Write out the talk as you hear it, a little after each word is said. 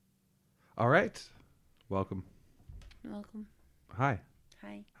All right. Welcome. Welcome. Hi.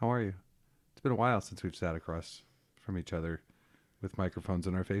 Hi. How are you? It's been a while since we've sat across from each other with microphones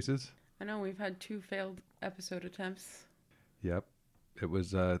in our faces. I know we've had 2 failed episode attempts. Yep. It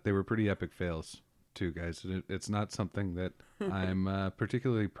was they were pretty epic fails too, guys. It's not something that I'm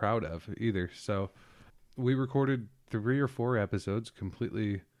particularly proud of either. So, we recorded 3 or 4 episodes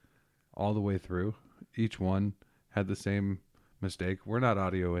completely all the way through. Each one had the same mistake. We're not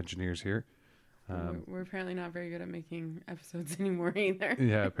audio engineers here. We're apparently not very good at making episodes anymore either.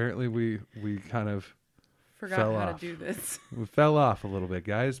 Yeah, apparently we kind of Forgot fell how off. to do this. We fell off a little bit,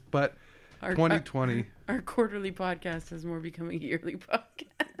 guys, but Our, 2020. Our quarterly podcast has more become a yearly podcast.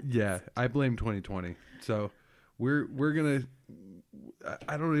 Yeah, I blame 2020. So we're gonna.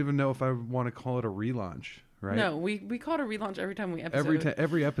 I don't even know if I want to call it a relaunch, right? No, we call it a relaunch every time we episode.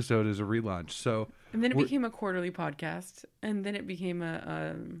 Every episode is a relaunch. So And then it became a quarterly podcast. And then it became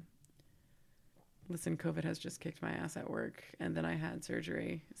a... Listen, COVID has just kicked my ass at work. And then I had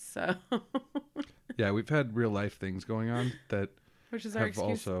surgery. So... yeah, we've had real life things going on that Which is our have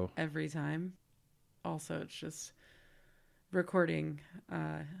excuse also. every time. Also, it's just recording.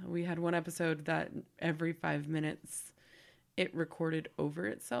 We had one episode that every 5 minutes it recorded over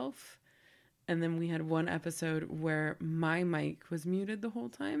itself. And then we had one episode where my mic was muted the whole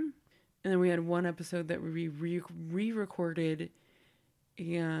time. And then we had one episode that we re-recorded.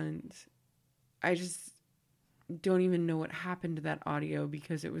 And I just don't even know what happened to that audio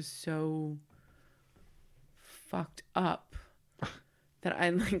because it was so fucked up that I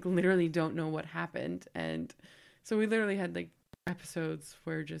literally don't know what happened. And so we literally had episodes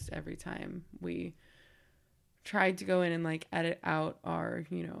where just every time we tried to go in and edit out our,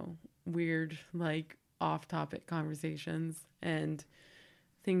 weird off topic conversations and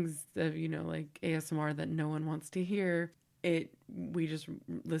things of, ASMR that no one wants to hear. We just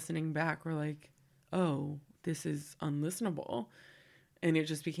listening back were like, oh, this is unlistenable. And it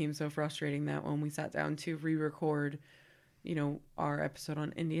just became so frustrating that when we sat down to re-record our episode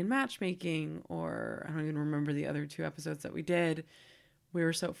on Indian matchmaking, or I don't even remember the other 2 episodes that we did, we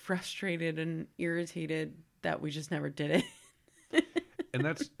were so frustrated and irritated that we just never did it. And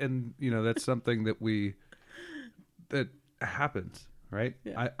that's something that happens, right?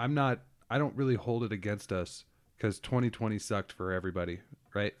 Yeah. I don't really hold it against us because 2020 sucked for everybody,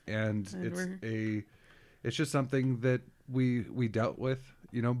 right? And it's just something that we dealt with.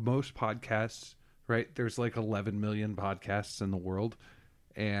 Most podcasts, right? There's 11 million podcasts in the world,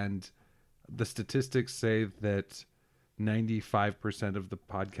 and the statistics say that 95% of the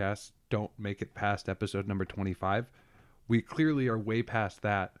podcasts don't make it past episode number 25. We clearly are way past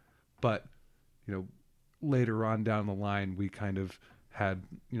that, but later on down the line, we kind of had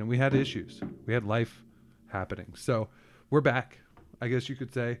we had issues. We had life happening. So we're back, I guess you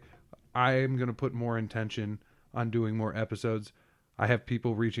could say. I am going to put more intention on doing more episodes. I have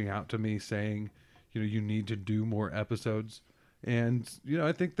people reaching out to me saying, you need to do more episodes. And,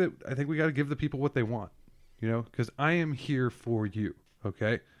 I think we got to give the people what they want, because I am here for you.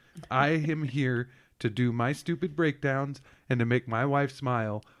 Okay. I am here to do my stupid breakdowns and to make my wife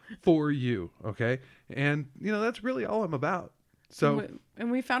smile for you. Okay. And, that's really all I'm about. So,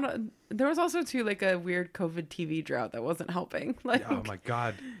 and we found out there was also too a weird COVID TV drought that wasn't helping. Oh my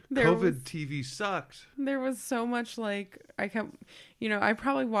God, COVID TV sucked. There was so much I kept, I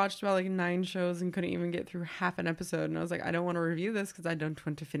probably watched about 9 shows and couldn't even get through half an episode. And I was like, I don't want to review this because I don't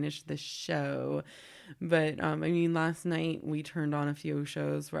want to finish the show. But last night we turned on a few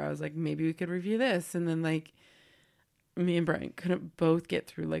shows where I was like, maybe we could review this. And then me and Brian couldn't both get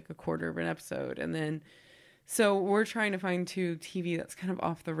through a quarter of an episode. And then so we're trying to find TV that's kind of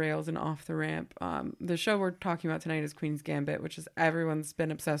off the rails and off the ramp. The show we're talking about tonight is Queen's Gambit, which is everyone's been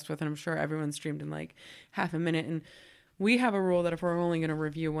obsessed with, and I'm sure everyone's streamed in half a minute. And we have a rule that if we're only going to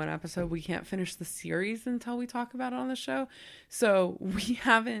review one episode, we can't finish the series until we talk about it on the show. So we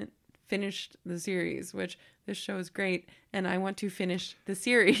haven't finished the series, which this show is great, and I want to finish the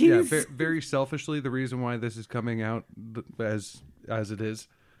series. Yeah, very selfishly, the reason why this is coming out as it is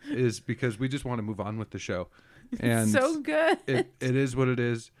because we just want to move on with the show. And so good. It is what it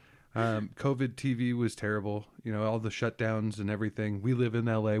is. COVID TV was terrible. All the shutdowns and everything. We live in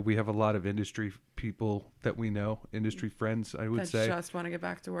LA. We have a lot of industry people that we know, industry friends, I would say. Just want to get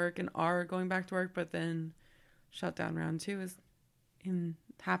back to work and are going back to work, but then shutdown round 2 is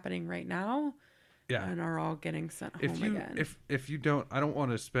happening right now. Yeah. And are all getting sent home again. If you don't, I don't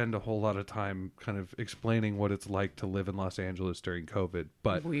want to spend a whole lot of time kind of explaining what it's like to live in Los Angeles during COVID,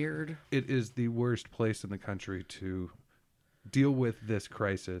 but weird. It is the worst place in the country to deal with this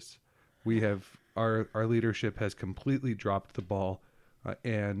crisis. We have our leadership has completely dropped the ball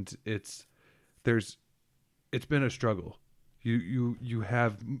and it's been a struggle. You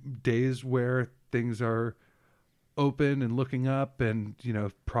have days where things are open and looking up, and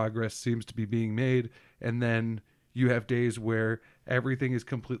progress seems to be being made, and then you have days where everything is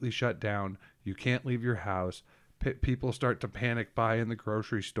completely shut down. You can't leave your house. People start to panic buy in the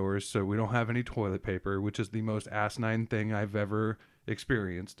grocery stores, so we don't have any toilet paper, which is the most asinine thing I've ever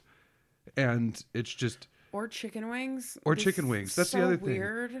experienced. And it's just... Or chicken wings. Or chicken wings. That's so the other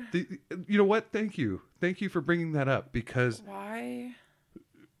weird. thing. You know what? Thank you for bringing that up, because... Why?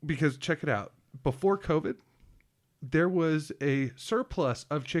 Because check it out. Before COVID, there was a surplus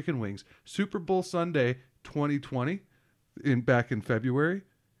of chicken wings. Super Bowl Sunday 2020, back in February.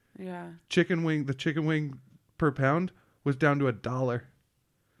 Yeah. The chicken wing per pound was down to $1.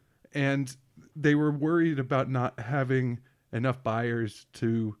 And they were worried about not having enough buyers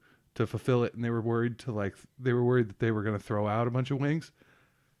to fulfill it, and they were worried that they were going to throw out a bunch of wings.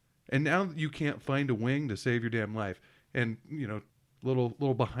 And now you can't find a wing to save your damn life. And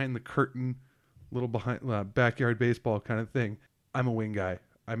little behind the curtain, behind backyard baseball kind of thing. I'm a wing guy.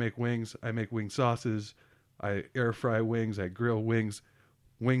 I make wings. I make wing sauces. I air fry wings. I grill wings.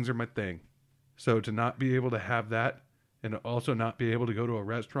 Wings are my thing. So to not be able to have that, and also not be able to go to a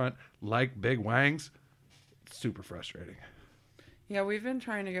restaurant like Big Wang's, it's super frustrating. Yeah, we've been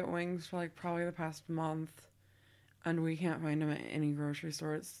trying to get wings for probably the past month, and we can't find them at any grocery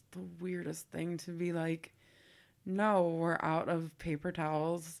store. It's the weirdest thing to be like, no, we're out of paper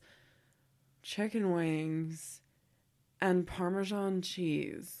towels, chicken wings, and Parmesan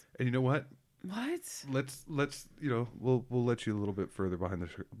cheese. And you know what? What? Let's we'll let you a little bit further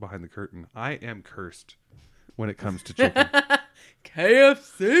behind the curtain. I am cursed when it comes to chicken.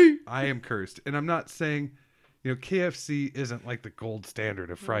 KFC. I am cursed, and I'm not saying, KFC isn't like the gold standard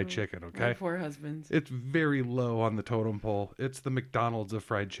of fried chicken. Okay, my poor husband. It's very low on the totem pole. It's the McDonald's of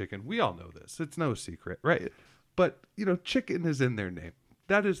fried chicken. We all know this. It's no secret, right? But chicken is in their name.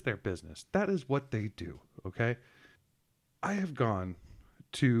 That is their business. That is what they do. Okay, I have gone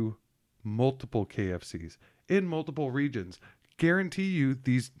to multiple KFCs in multiple regions. Guarantee you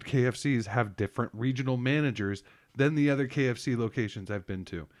these KFCs have different regional managers than the other KFC locations I've been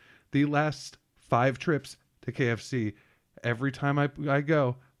to. The last 5 trips to KFC, every time I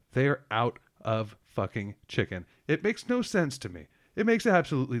go, they're out of fucking chicken. It makes no sense to me. It makes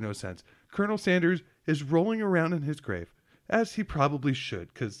absolutely no sense. Colonel Sanders is rolling around in his grave, as he probably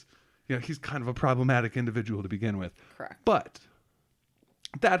should, because he's kind of a problematic individual to begin with. Correct. But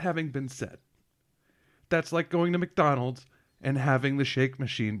that having been said, that's like going to McDonald's and having the shake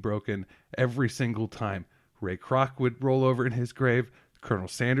machine broken every single time. Ray Kroc would roll over in his grave. Colonel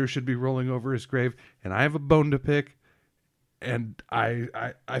Sanders should be rolling over his grave. And I have a bone to pick. And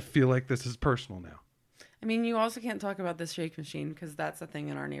I feel like this is personal now. I mean, you also can't talk about this shake machine, because that's a thing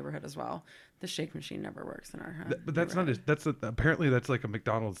in our neighborhood as well. The shake machine never works in our house. But that's apparently that's like a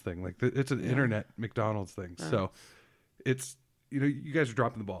McDonald's thing. Like it's an internet McDonald's thing. So it's, you guys are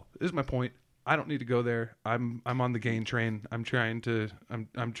dropping the ball. This is my point. I don't need to go there. I'm on the gain train. I'm trying to.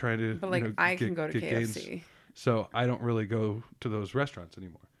 But I can go to KFC. Gains, so I don't really go to those restaurants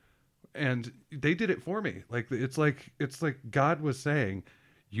anymore. And they did it for me. It's like God was saying,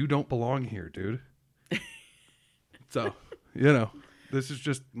 "You don't belong here, dude." So this is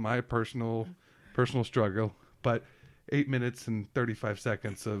just my personal struggle. But 8 minutes and 35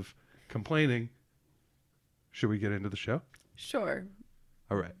 seconds of complaining. Should we get into the show? Sure.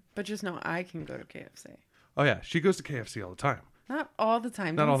 All right. But just know I can go to KFC. Oh, yeah. She goes to KFC all the time. Not all the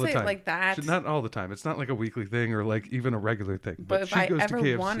time. Not Don't all the say time. It like that. Not all the time. It's not like a weekly thing or even a regular thing. But if she I goes ever to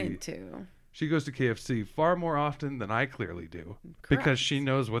KFC, wanted to. She goes to KFC far more often than I clearly do. Correct. Because she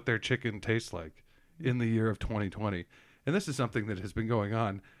knows what their chicken tastes like in the year of 2020. And this is something that has been going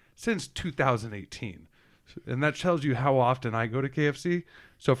on since 2018. And that tells you how often I go to KFC.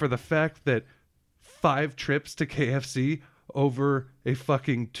 So for the fact that 5 trips to KFC over a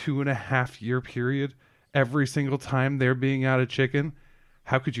fucking 2.5 year period, every single time they're being out of chicken,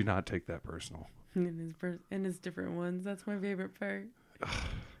 how could you not take that personal? And his different ones. That's my favorite part.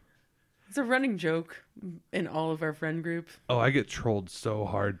 It's a running joke in all of our friend group. Oh, I get trolled so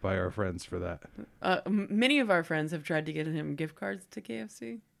hard by our friends for that. Many of our friends have tried to get him gift cards to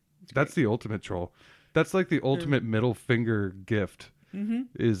KFC. That's the ultimate troll. That's like the ultimate middle finger gift. Mm-hmm.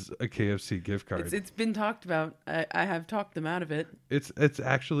 Is a KFC gift card. It's been talked about. I have talked them out of it. It's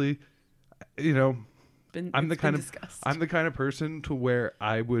actually, I'm the kind of person to where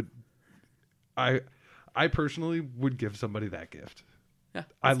I personally would give somebody that gift. Yeah,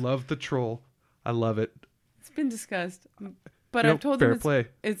 I love the troll. I love it. It's been discussed, but I've told them play.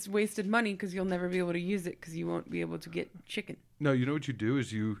 It's wasted money because you'll never be able to use it because you won't be able to get chicken. No, you know what you do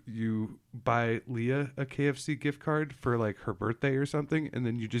is you buy Leah a KFC gift card for like her birthday or something, and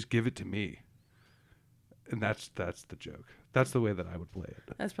then you just give it to me. And that's the joke. That's the way that I would play it.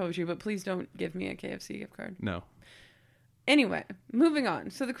 That's probably true, but please don't give me a KFC gift card. No. Anyway, moving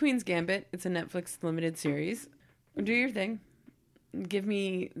on. So The Queen's Gambit, it's a Netflix limited series. Do your thing. Give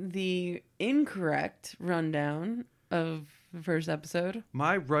me the incorrect rundown of the first episode.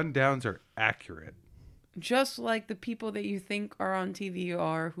 My rundowns are accurate. Just like the people that you think are on TV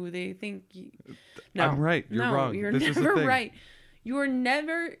are who they think you... No. I'm right. You're wrong. You're this never is the thing. right. You are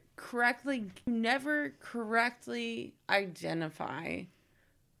never correctly identify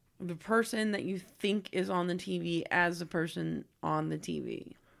the person that you think is on the TV as the person on the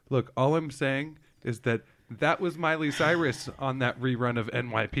TV. Look, all I'm saying is that was Miley Cyrus on that rerun of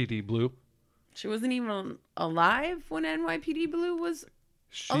NYPD Blue. She wasn't even alive when NYPD Blue was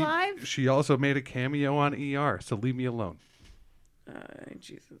alive? She also made a cameo on ER, so leave me alone.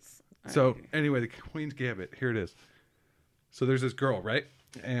 Jesus. So, anyway, the Queen's Gambit, here it is. So there's this girl, right?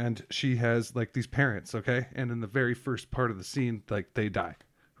 And she has, like, these parents, okay? And in the very first part of the scene, like, they die,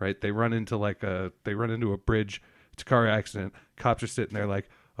 right? They run into, a bridge. It's a car accident. Cops are sitting there like,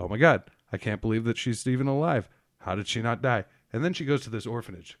 oh, my God, I can't believe that she's even alive. How did she not die? And then she goes to this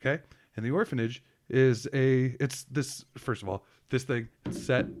orphanage, okay? And the orphanage is first of all, this thing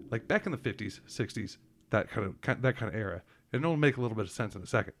set, like, back in the 50s, 60s, that kind of era. And it'll make a little bit of sense in a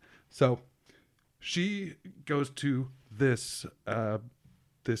second. So she goes to this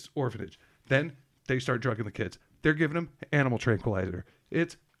orphanage. Then they start drugging the kids. They're giving them animal tranquilizer.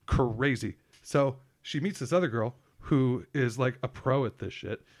 It's crazy. So she meets this other girl who is like a pro at this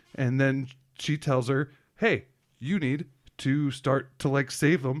shit. And then she tells her, hey, you need to start to like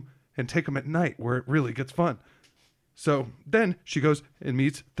save them and take them at night where it really gets fun. So then she goes and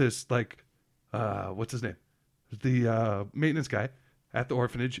meets this like, what's his name? The maintenance guy at the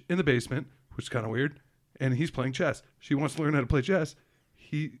orphanage in the basement, which is kind of weird. And he's playing chess. She wants to learn how to play chess.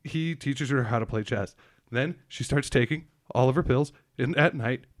 He teaches her how to play chess. Then she starts taking all of her pills at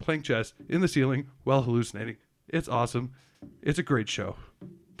night, playing chess in the ceiling while hallucinating. It's awesome. It's a great show.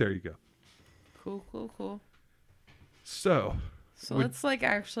 There you go. Cool. So let's like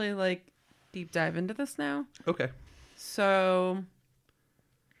actually like deep dive into this now. Okay. So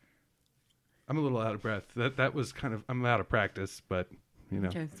I'm a little out of breath. That was I'm out of practice, but you know.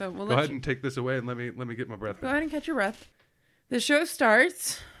 Okay, so we'll go ahead and take this away and let me get my breath. Go ahead and catch your breath. The show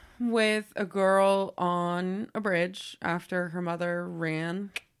starts with a girl on a bridge after her mother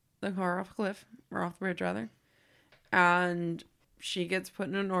ran the car off a cliff, or off the bridge rather. And she gets put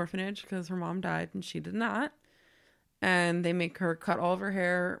in an orphanage because her mom died and she did not. And they make her cut all of her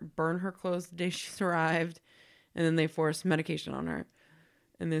hair, burn her clothes the day she's arrived, and then they force medication on her.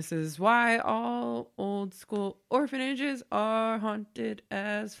 And this is why all old school orphanages are haunted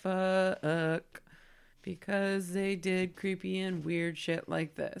as fuck. Because they did creepy and weird shit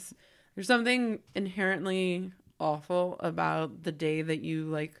like this. There's something inherently awful about the day that you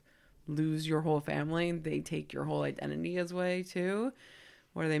like lose your whole family. They take your whole identity away too.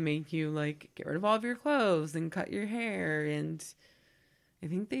 Where they make you like get rid of all of your clothes and cut your hair. And I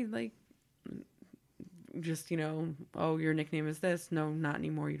think they like just, oh, your nickname is this. No, not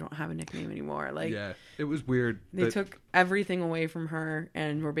anymore. You don't have a nickname anymore. Like, yeah, it was weird. They took everything away from her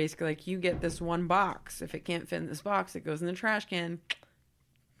and were basically like, you get this one box. If it can't fit in this box, it goes in the trash can.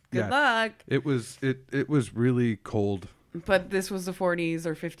 Good luck. It was really cold. But this was the 40s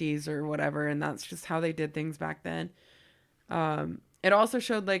or 50s or whatever, and that's just how they did things back then. It also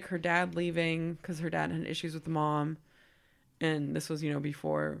showed like her dad leaving because her dad had issues with the mom, and this was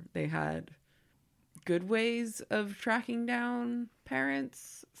before they had good ways of tracking down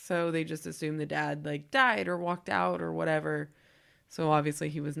parents, so they just assumed the dad like died or walked out or whatever. So obviously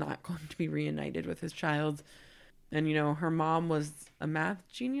he was not going to be reunited with his child. And her mom was a math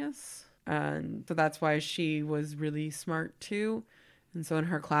genius, and so that's why she was really smart too. And so in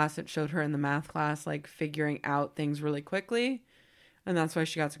her class, it showed her in the math class like figuring out things really quickly. And that's why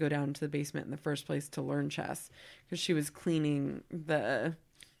she got to go down to the basement in the first place to learn chess, because she was cleaning the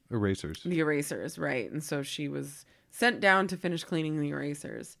erasers, right? And so she was sent down to finish cleaning the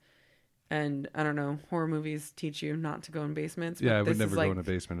erasers. And I don't know, horror movies teach you not to go in basements. Yeah, I would never go in a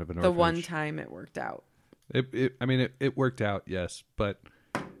basement of an orphanage. The one time it worked out. It worked out, yes, but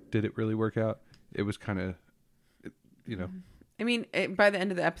did it really work out? It was kind of, by the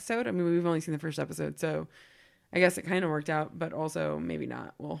end of the episode, we've only seen the first episode, so I guess it kind of worked out, but also maybe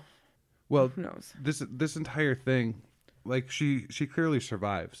not. Well, who knows? This entire thing, like she clearly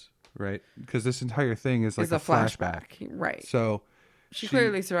survives, right? Because this entire thing is like a flashback, right? So She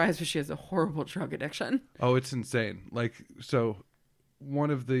clearly survives, but she has a horrible drug addiction. Oh, it's insane. Like, so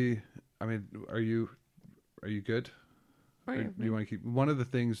one of the, I mean, are you good? Oh, yeah, do you want to keep one of the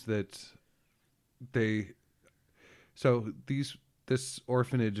things that this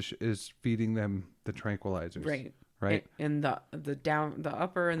orphanage is feeding them the tranquilizers. Right. And the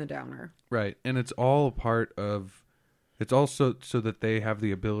upper and the downer. Right. And it's all a part of, it's also so that they have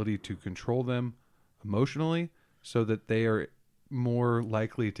the ability to control them emotionally so that they are more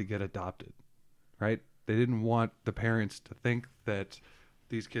likely to get adopted. Right. They didn't want the parents to think that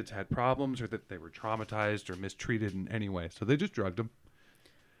these kids had problems or that they were traumatized or mistreated in any way. So they just drugged them.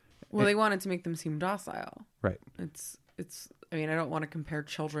 Well, they wanted to make them seem docile. Right. It's, I mean, I don't want to compare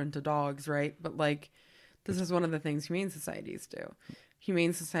children to dogs, right? But like, this is one of the things humane societies do.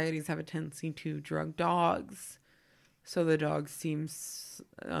 Humane societies have a tendency to drug dogs. So the dog seems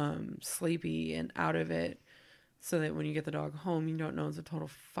sleepy and out of it. So that when you get the dog home, you don't know it's a total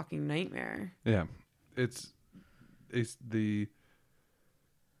fucking nightmare. Yeah. It's the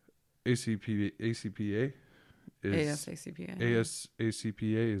ACPA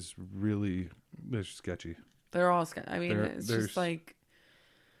is really sketchy. They're all sketchy. I mean, it's just like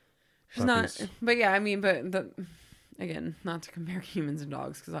it's not. But yeah, I mean, again, not to compare humans and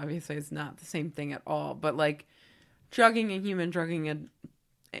dogs because obviously it's not the same thing at all. But like drugging a human, drugging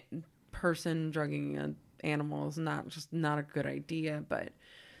a person, drugging an animal is not a good idea. But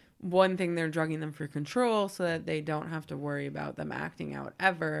one thing, they're drugging them for control so that they don't have to worry about them acting out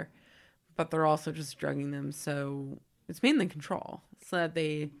ever. But they're also just drugging them, so it's mainly control, so that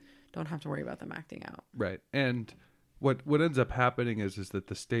they don't have to worry about them acting out. Right. And what ends up happening is that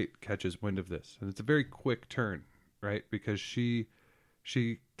the state catches wind of this, and it's a very quick turn, right? Because she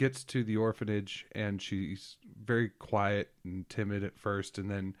gets to the orphanage and she's very quiet and timid at first, and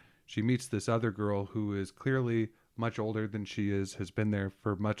then she meets this other girl who is clearly much older than she is, has been there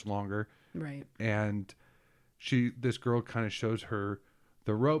for much longer. Right. And this girl kind of shows her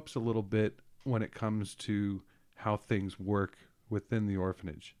the ropes a little bit when it comes to how things work within the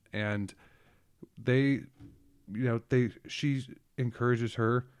orphanage. And she encourages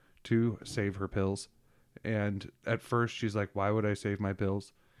her to save her pills. And at first she's like, why would I save my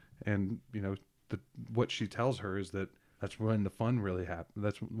pills? And, what she tells her is that that's when the fun really happens.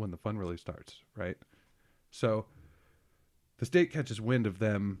 That's when the fun really starts. Right. So the state catches wind of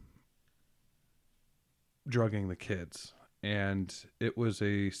them drugging the kids. And it was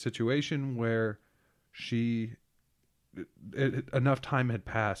a situation where enough time had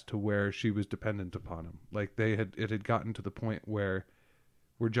passed to where she was dependent upon him. Like it had gotten to the point where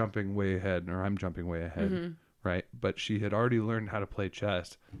I'm jumping way ahead, mm-hmm. Right? But she had already learned how to play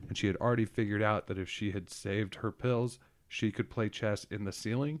chess, and she had already figured out that if she had saved her pills, she could play chess in the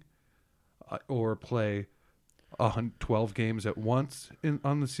ceiling, or play 12 games at once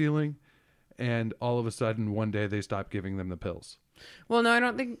on the ceiling. And all of a sudden, one day, they stopped giving them the pills. Well, no,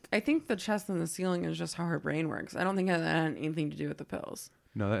 I think the chest on the ceiling is just how her brain works. I don't think that had anything to do with the pills.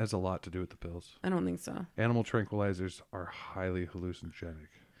 No, that has a lot to do with the pills. I don't think so. Animal tranquilizers are highly hallucinogenic.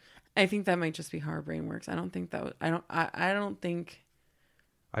 I think that might just be how her brain works. I don't think that. I don't think.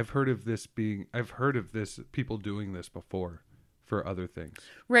 I've heard of this people doing this before for other things.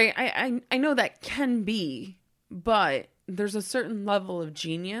 Right. I know that can be, but there's a certain level of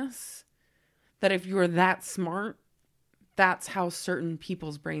genius that if you're that smart, that's how certain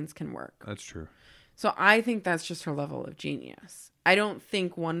people's brains can work. That's true. So I think that's just her level of genius. I don't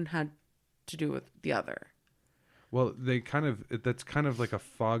think one had to do with the other. Well, that's kind of like a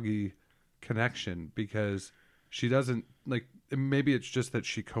foggy connection because she doesn't maybe it's just that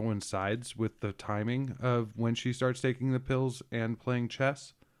she coincides with the timing of when she starts taking the pills and playing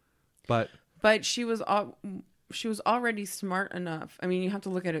chess. But she was already smart enough. I mean, you have to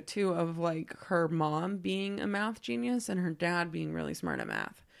look at it too of like her mom being a math genius and her dad being really smart at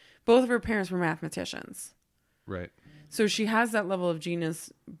math. Both of her parents were mathematicians. Right. So she has that level of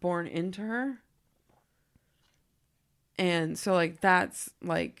genius born into her. And so that's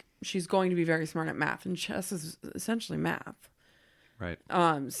she's going to be very smart at math, and chess is essentially math. Right.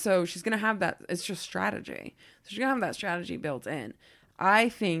 So she's going to have that. It's just strategy. So she's going to have that strategy built in. I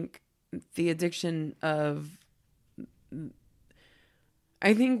think the addiction of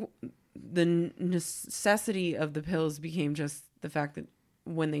I think the necessity of the pills became just the fact that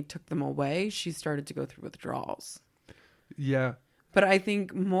when they took them away, she started to go through withdrawals. Yeah. But I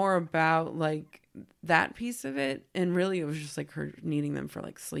think more about that piece of it. And really it was just her needing them for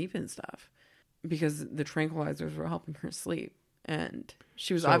sleep and stuff because the tranquilizers were helping her sleep. And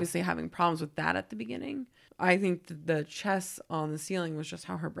she was obviously having problems with that at the beginning. I think the chess on the ceiling was just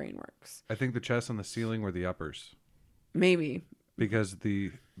how her brain works. I think the chess on the ceiling were the uppers. Maybe.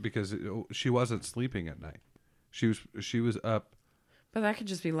 because she wasn't sleeping at night. She was up. But that could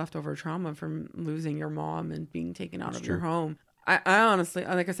just be leftover trauma from losing your mom and being taken out of true. your home. I honestly,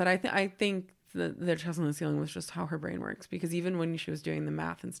 like I said, I think the chest on the ceiling was just how her brain works, because even when she was doing the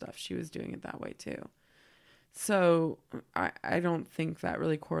math and stuff, she was doing it that way too. So I don't think that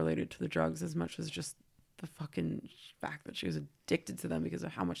really correlated to the drugs as much as just the fucking fact that she was addicted to them because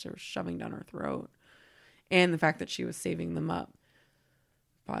of how much they were shoving down her throat, and the fact that she was saving them up.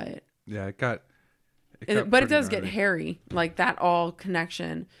 But yeah, it does get hairy, like that all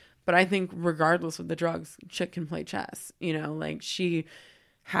connection. But I think regardless of the drugs, chick can play chess. You know, like she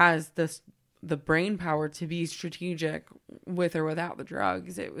has the brain power to be strategic with or without the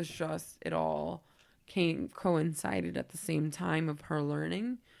drugs. It was just, it all coincided at the same time of her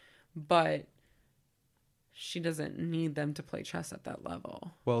learning, but she doesn't need them to play chess at that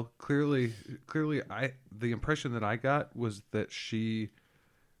level. Well, clearly the impression that I got was that she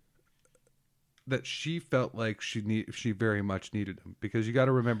felt like she very much needed him, because you got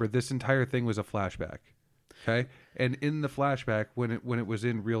to remember this entire thing was a flashback. Okay? And in the flashback, when it was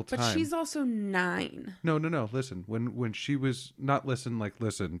in real time. But she's also 9. No. Listen, when she was not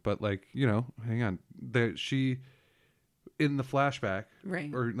listen, but like, you know, hang on. She in the flashback, right,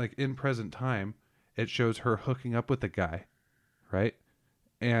 or like in present time, it shows her hooking up with the guy, right?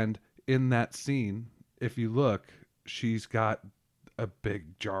 And in that scene, if you look, she's got a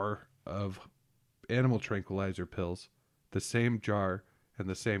big jar of animal tranquilizer pills, the same jar and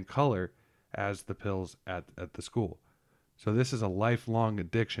the same color as the pills at the school. So this is a lifelong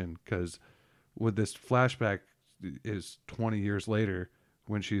addiction, because with this flashback is 20 years later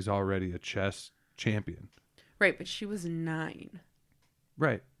when she's already a chess champion. Right, but she was 9.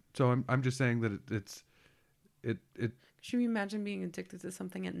 Right. So I'm just saying that it Should you imagine being addicted to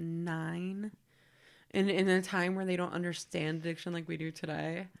something at 9? In a time where they don't understand addiction like we do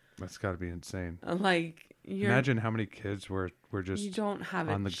today? That's got to be insane. Like, imagine how many kids were just you don't have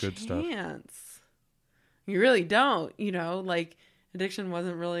on a the good stuff. You really don't. You know, like, addiction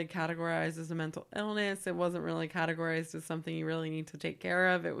wasn't really categorized as a mental illness. It wasn't really categorized as something you really need to take care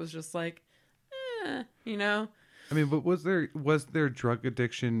of. It was just like, you know. I mean, but was there drug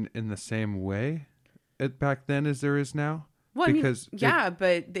addiction in the same way back then as there is now? Well, because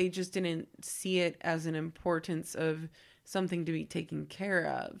but they just didn't see it as an importance of something to be taken care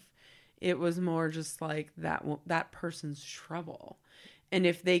of. It was more just like that person's trouble. And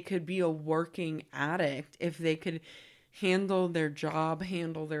if they could be a working addict, if they could handle their job,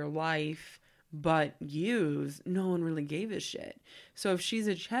 handle their life, but use, no one really gave a shit. So if she's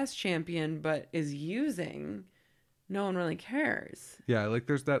a chess champion but is using, no one really cares. Yeah, like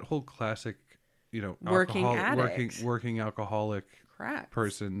there's that whole classic, you know, working alcoholic Correct.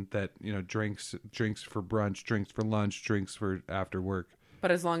 person that, you know, drinks for brunch, drinks for lunch, drinks for after work.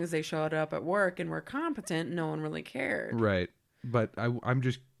 But as long as they showed up at work and were competent, no one really cared. Right. But I'm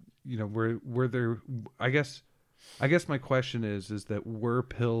just, you know, were there, I guess my question is that were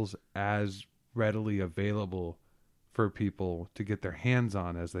pills as readily available for people to get their hands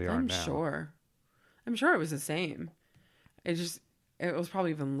on as they are now? I'm sure it was the same. It was probably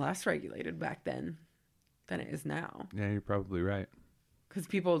even less regulated back then than it is now. Yeah, you're probably right. Because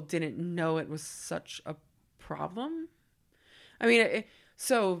people didn't know it was such a problem. I mean,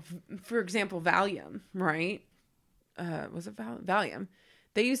 so for example, Valium, right? Was it Valium?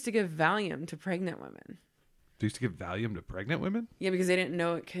 They used to give Valium to pregnant women. They used to give Valium to pregnant women? Yeah, because they didn't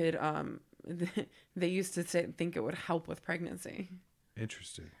know it could. They used to think it would help with pregnancy.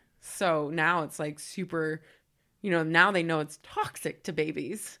 Interesting. So now it's like super, you know, now they know it's toxic to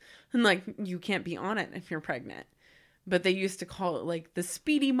babies. And like, you can't be on it if you're pregnant. But they used to call it like the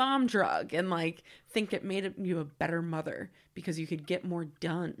speedy mom drug and like think it made you a better mother because you could get more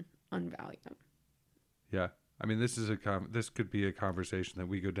done on Valium. Yeah. I mean, this could be a conversation that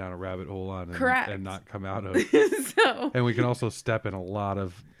we go down a rabbit hole on and not come out of. And we can also step in a lot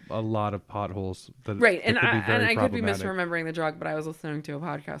of potholes. Right, and I could be misremembering the drug, but I was listening to a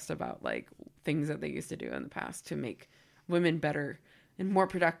podcast about like things that they used to do in the past to make women better and more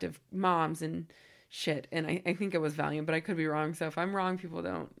productive moms and shit. And I think it was Valium, but I could be wrong. So if I'm wrong, people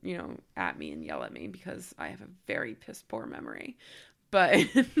don't, you know, at me and yell at me because I have a very piss poor memory. But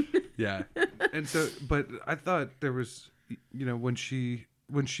yeah. And so, but I thought there was, you know, when she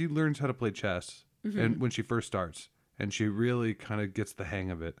learns how to play chess and when she first starts and she really kind of gets the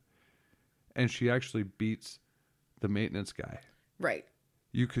hang of it and she actually beats the maintenance guy. Right.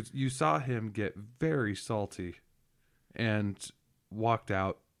 You saw him get very salty and walked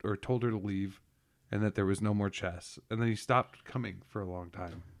out or told her to leave and that there was no more chess. And then he stopped coming for a long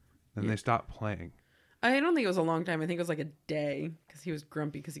time and they stopped playing. I don't think it was a long time. I think it was like a day because he was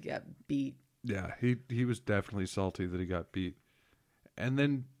grumpy because he got beat. Yeah, he was definitely salty that he got beat. And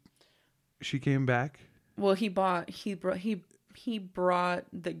then she came back. Well, he brought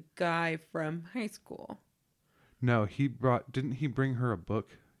the guy from high school. No, didn't he bring her a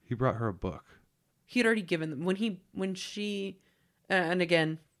book? He brought her a book. He'd already given them when she, and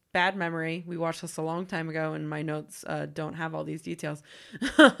again, bad memory. We watched this a long time ago, and my notes don't have all these details.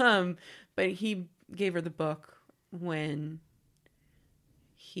 But he gave her the book when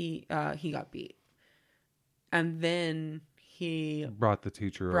he got beat, and then he brought the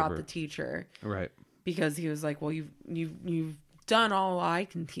teacher over. Right, because he was like, well, you've done all I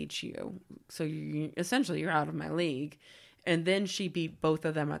can teach you, so you're out of my league. And then she beat both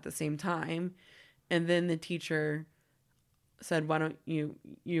of them at the same time, and then the teacher said, why don't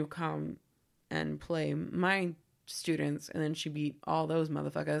you come and play my students? And then she beat all those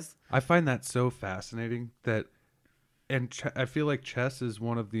motherfuckers. I find that so fascinating I feel like chess is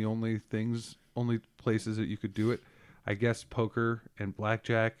one of the only places that you could do it. I guess poker and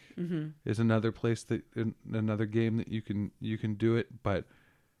blackjack is another place another game that you can do it. But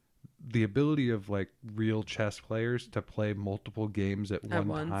the ability of like real chess players to play multiple games at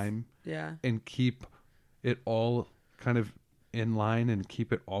one time, yeah, and keep it all kind of in line and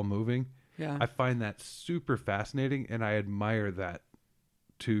keep it all moving. Yeah, I find that super fascinating, and I admire that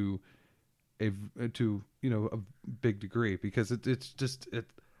to a big degree, because it's just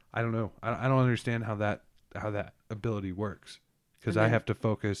I don't know. I don't understand how that ability works, because I have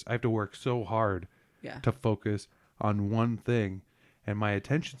to work so hard to focus on one thing, and my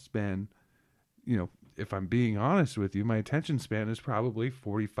attention span, if I'm being honest with you, my attention span is probably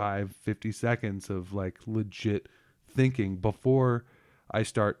 45-50 seconds of like legit thinking before I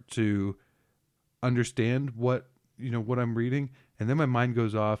start to understand what I'm reading, and then my mind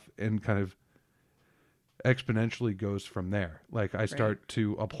goes off and kind of exponentially goes from there. Like I start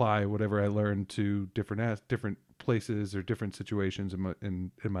to apply whatever I learned to different places or different situations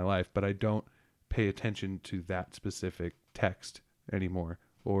in my life, but I don't pay attention to that specific text anymore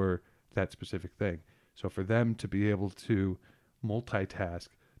or that specific thing. So for them to be able to multitask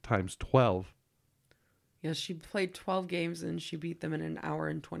times 12. Yeah, she played 12 games and she beat them in an hour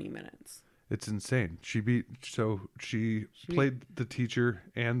and 20 minutes. It's insane. She played the teacher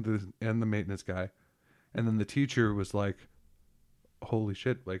and the maintenance guy. And then the teacher was like, holy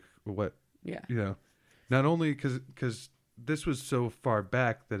shit, like what? Yeah. Not only because this was so far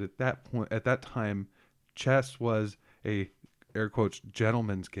back that at that time, chess was a, air quotes,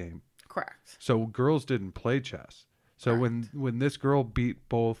 gentleman's game. Correct. So girls didn't play chess. So when this girl beat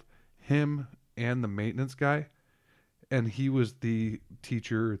both him and the maintenance guy, and he was the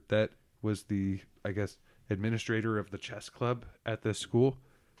teacher that was the, I guess, administrator of the chess club at this school,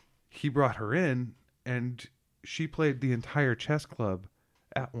 he brought her in, and she played the entire chess club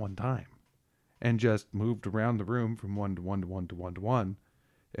at one time and just moved around the room from 1 to 1 to 1 to 1 to 1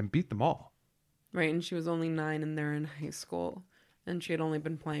 and beat them all. Right, and she was only 9 and they're in high school, and she had only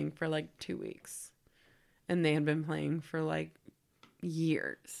been playing for like 2 weeks, and they had been playing for like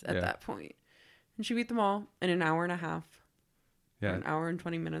years at that point. And she beat them all in an hour and a half. Yeah, an hour and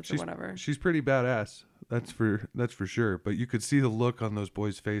 20 minutes or whatever. She's pretty badass. That's for sure. But you could see the look on those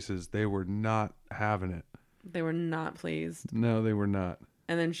boys' faces. They were not having it. They were not pleased. No, they were not.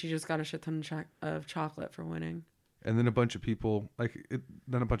 And then she just got a shit ton of chocolate for winning. And then a bunch of people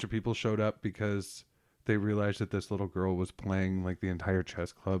showed up because they realized that this little girl was playing like the entire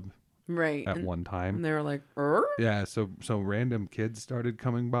chess club at one time. And they were like, yeah. So random kids started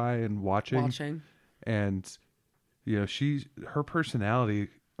coming by and watching. And her personality,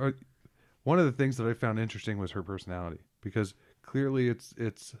 or one of the things that I found interesting was her personality, because clearly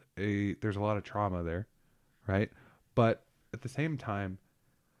there's a lot of trauma there, right? But at the same time,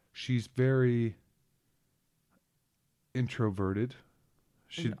 she's very introverted.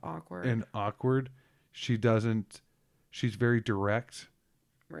 She's awkward. She's very direct.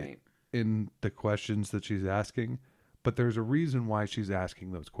 Right. In the questions that she's asking. But there's a reason why she's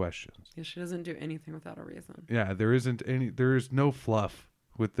asking those questions. Yeah, she doesn't do anything without a reason. Yeah, there is no fluff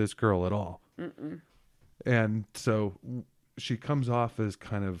with this girl at all. Mm-mm. And so she comes off as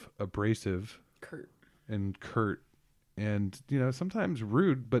kind of abrasive, curt, and sometimes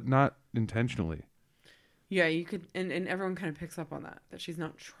rude, but not intentionally. Yeah, you could, and everyone kind of picks up on that she's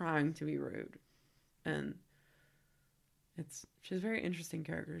not trying to be rude, and she's a very interesting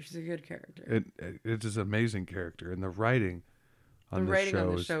character. She's a good character. It is an amazing character, and the writing on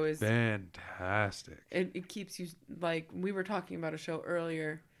the show is fantastic. It keeps you, like, we were talking about a show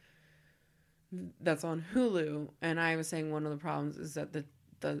earlier that's on Hulu, and I was saying one of the problems is that the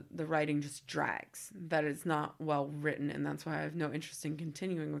the writing just drags, that it's not well written, and that's why I have no interest in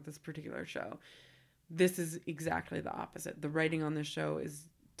continuing with this particular show. This is exactly the opposite. The writing on this show is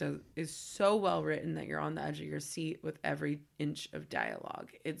so well written that you're on the edge of your seat with every inch of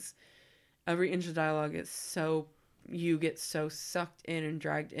dialogue. Every inch of dialogue is so, you get so sucked in and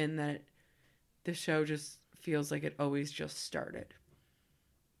dragged in that the show just feels like it always just started.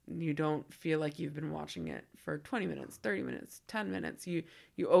 You don't feel like you've been watching it for 20 minutes, 30 minutes, 10 minutes. You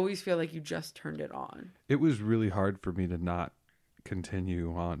always feel like you just turned it on. It was really hard for me to not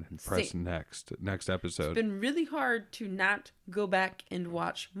continue on and press next episode. It's been really hard to not go back and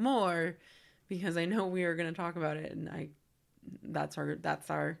watch more, because I know we are going to talk about it, and that's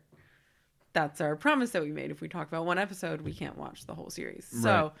our promise that we made. If we talk about one episode, we can't watch the whole series. So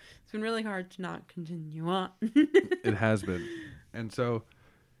right. It's been really hard to not continue on. It has been. And so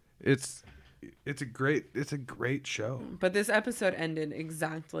it's a great show. But this episode ended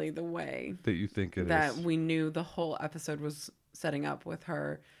exactly the way that you think it is. That we knew the whole episode was setting up, with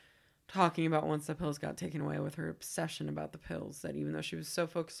her talking about once the pills got taken away, with her obsession about the pills, that even though she was so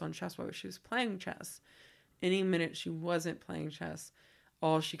focused on chess, she was playing chess. Any minute she wasn't playing chess,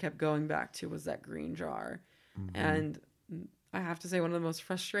 all she kept going back to was that green jar. Mm-hmm. And I have to say, one of the most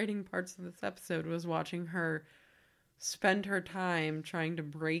frustrating parts of this episode was watching her spend her time trying to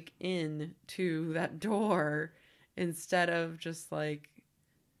break in to that door instead of just like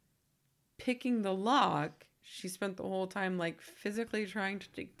picking the lock. She spent the whole time like physically trying to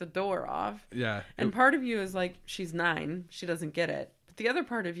take the door off. Yeah. And part of you is like, she's 9, she doesn't get it. But the other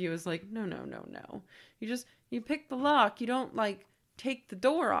part of you is like, no. You pick the lock. You don't like take the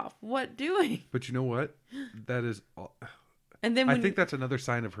door off. What doing? But you know what? That is all... And then I think that's another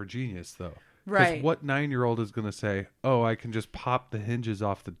sign of her genius, though. Right. Because what 9-year-old is going to say, oh, I can just pop the hinges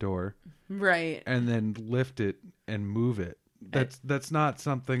off the door. Right. And then lift it and move it. That's not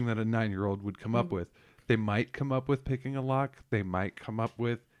something that a 9-year-old would come up with. They might come up with picking a lock. They might come up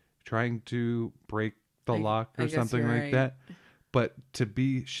with trying to break the lock or something like that. But to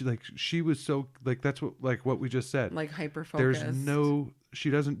be, she was so, like, that's what we just said. Like hyper focused. She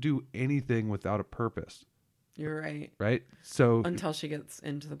doesn't do anything without a purpose. You're right. Right? So. Until she gets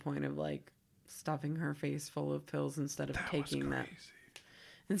into the point of like stuffing her face full of pills instead of taking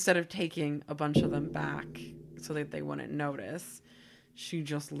a bunch of them back so that they wouldn't notice. She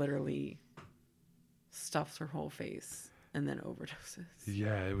just literally stuffs her whole face and then overdoses.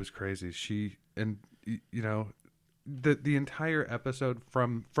 Yeah, it was crazy. The entire episode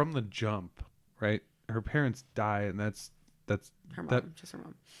from the jump, right? Her parents die, and that's her mom, just her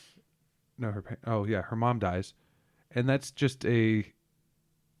mom. No, her mom dies, and that's just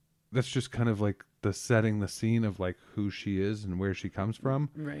kind of like the scene of like who she is and where she comes from.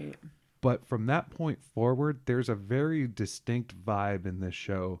 Right. But from that point forward, there's a very distinct vibe in this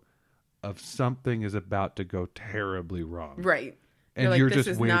show of something is about to go terribly wrong. Right. And you're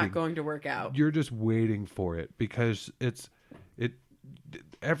just waiting. Not going to work out. You're just waiting for it, because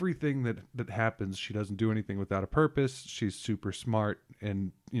everything that happens, she doesn't do anything without a purpose. She's super smart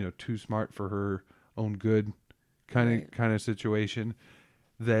and, too smart for her own good kind of situation,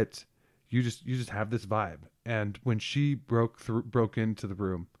 that you just have this vibe. And when she broke into the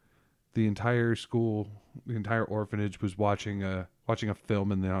room, the entire school, the entire orphanage was watching a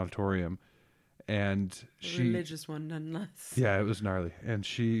film in the auditorium. And she, religious one, nonetheless. Yeah, it was gnarly. And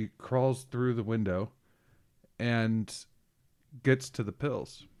she crawls through the window and gets to the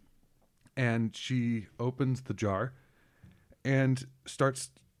pills. And she opens the jar and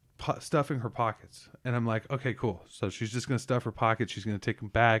starts stuffing her pockets. And I'm like, okay, cool. So she's just going to stuff her pockets. She's going to take them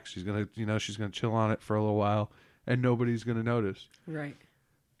back. She's going to chill on it for a little while, and nobody's going to notice. Right.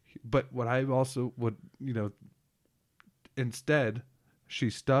 But what I also would, instead, she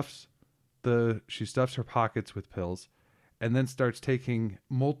stuffs her pockets with pills, and then starts taking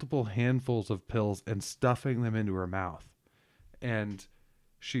multiple handfuls of pills and stuffing them into her mouth. And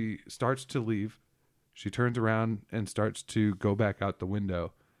she starts to leave. She turns around and starts to go back out the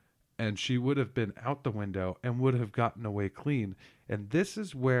window. And she would have been out the window and would have gotten away clean. And this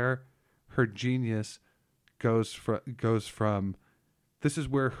is where her genius goes from. This is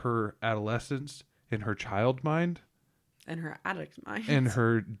where her adolescence and her child mind and her addict mind and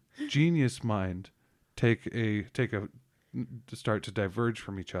her genius mind start to diverge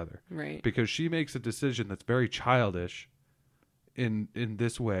from each other. Right. Because she makes a decision that's very childish in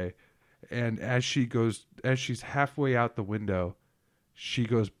this way, and as she's halfway out the window, she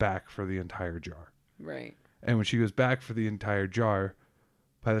goes back for the entire jar. Right. And when she goes back for the entire jar,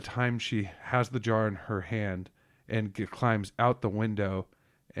 by the time she has the jar in her hand and climbs out the window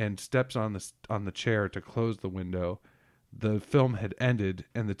and steps on the chair to close the window, the film had ended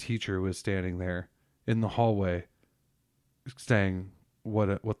and the teacher was standing there in the hallway saying,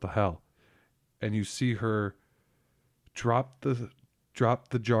 what the hell? And you see her drop the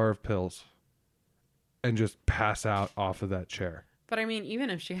jar of pills and just pass out off of that chair. But I mean, even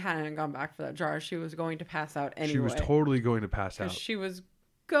if she hadn't gone back for that jar, she was going to pass out anyway. She was totally going to pass out. She was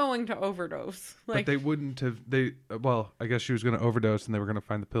going to overdose. But they wouldn't have. Well, I guess she was going to overdose, and they were going to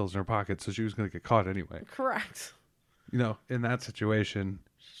find the pills in her pocket, so she was going to get caught anyway. Correct. You know, in that situation,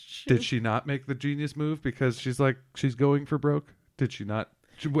 did she not make the genius move because she's going for broke? Did she not?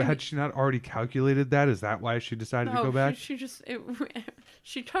 Had she not already calculated that? Is that why she decided to go back?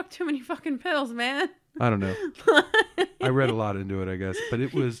 She took too many fucking pills, man. I don't know. I read a lot into it, I guess, but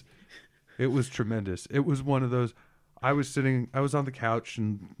it was tremendous. It was one of those. I was on the couch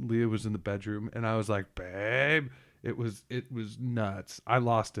and Leah was in the bedroom, and I was like, "Babe," it was nuts. I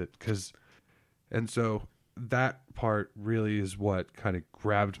lost it and so that part really is what kind of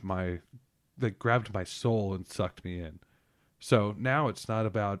grabbed my soul and sucked me in. So now it's not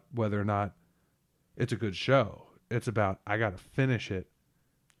about whether or not it's a good show. It's about I got to finish it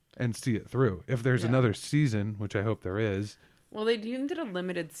and see it through. If there's another season, which I hope there is. Well, they did a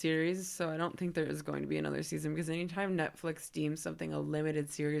limited series, so I don't think there is going to be another season, because anytime Netflix deems something a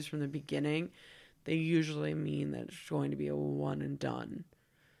limited series from the beginning, they usually mean that it's going to be a one and done.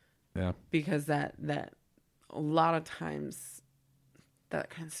 Yeah. Because that a lot of times that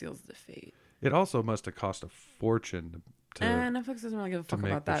kind of seals the fate. It also must have cost a fortune Netflix doesn't really give a fuck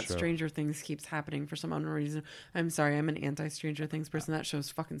about that. Stranger Things keeps happening for some unknown reason. I'm sorry, I'm an anti-Stranger Things person. That show's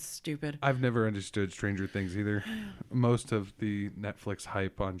fucking stupid. I've never understood Stranger Things either. Most of the Netflix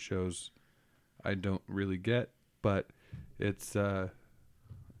hype on shows I don't really get, but it's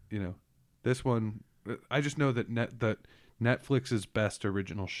this one I just know that Netflix's best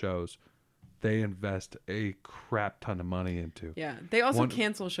original shows they invest a crap ton of money into. Yeah, they also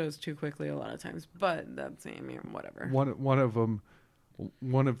cancel shows too quickly a lot of times, but that's, I mean, whatever.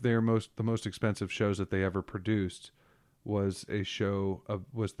 One of their the most expensive shows that they ever produced was a show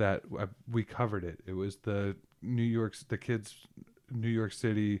we covered it. It was the kids New York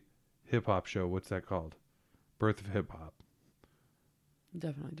City hip hop show. What's that called? Birth of Hip Hop.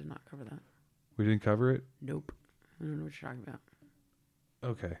 Definitely did not cover that. We didn't cover it? Nope. I don't know what you're talking about.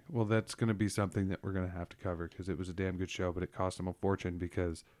 Okay, well, that's going to be something that we're going to have to cover because it was a damn good show, but it cost them a fortune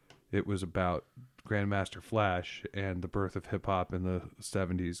because it was about Grandmaster Flash and the birth of hip-hop in the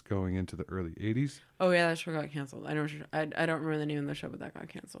 70s going into the early 80s. Oh, yeah, that show got canceled. I don't remember the name of the show, but that got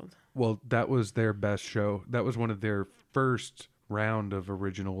canceled. Well, that was their best show. That was one of their first round of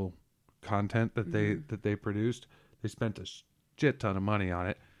original content that they produced. They spent a shit ton of money on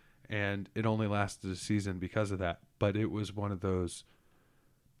it, and it only lasted a season because of that. But it was one of those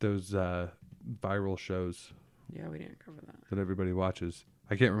viral shows. Yeah, we didn't cover that everybody watches.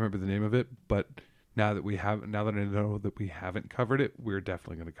 I can't remember the name of it, but now that I know that we haven't covered it, we're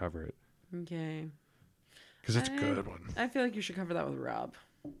definitely going to cover it. Okay. Because it's a good one. I feel like you should cover that with Rob.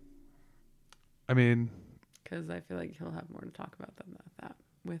 I mean, because I feel like he'll have more to talk about than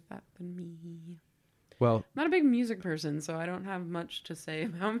me. Well, I'm not a big music person, so I don't have much to say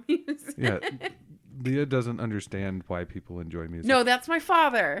about music. Yeah. Leah doesn't understand why people enjoy music. No, that's my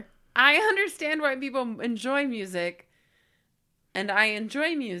father. I understand why people enjoy music, and I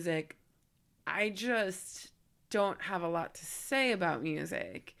enjoy music. I just don't have a lot to say about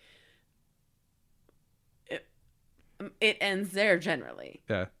music. It ends there generally.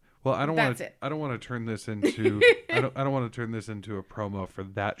 Yeah. Well, I don't want to turn this into I don't want to turn this into a promo for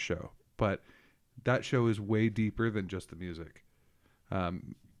that show, but that show is way deeper than just the music.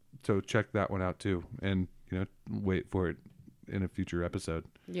 So check that one out too, and wait for it in a future episode.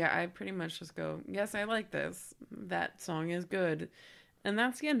 Yeah, I pretty much just go, yes, I like this. That song is good, and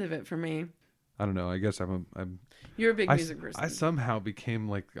that's the end of it for me. I don't know. I guess I'm. You're a big music person. I somehow became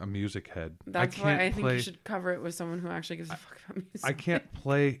like a music head. That's why I think you should cover it with someone who actually gives a fuck about music. I can't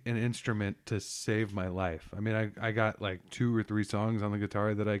play an instrument to save my life. I mean, I got like 2 or 3 songs on the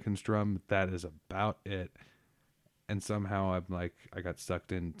guitar that I can strum. That is about it. And somehow I got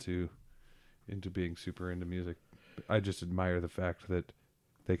sucked into being super into music. I just admire the fact that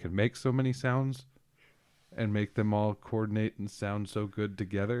they can make so many sounds and make them all coordinate and sound so good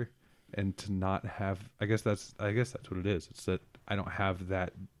together, and to not have, I guess that's what it is. It's that I don't have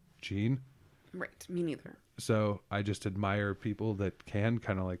that gene. Right, me neither. So I just admire people that can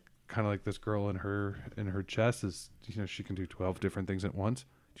kind of like this girl in her chest is, she can do 12 different things at once.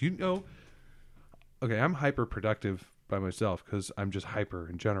 Do you know? Okay, I'm hyper productive by myself because I'm just hyper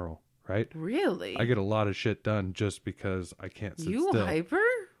in general, right? Really? I get a lot of shit done just because I can't sit still. You hyper?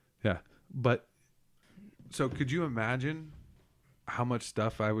 Yeah, but So could you imagine how much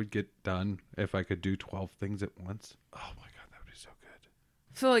stuff I would get done if I could do 12 things at once? Oh my God, that would be so good.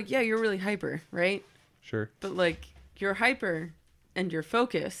 So, like, yeah, you're really hyper, right? Sure. But, like, your hyper and your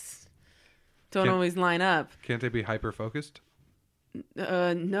focus don't always line up. Can't they be hyper focused?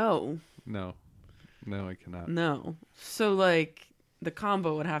 No. No, I cannot. No. So, like, the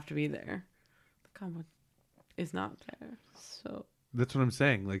combo would have to be there. The combo is not there. So That's what I'm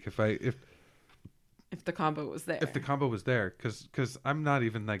saying. Like if the combo was there. If the combo was there, because I'm not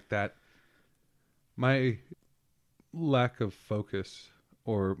even like that. My lack of focus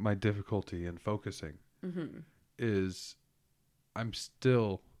or my difficulty in focusing is I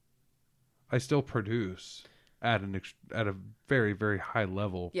still produce at a very, very high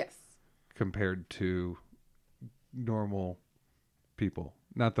level. Yes. Compared to normal people.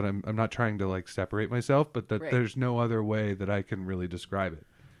 Not that I'm not trying to like separate myself, but that there's no other way that I can really describe it.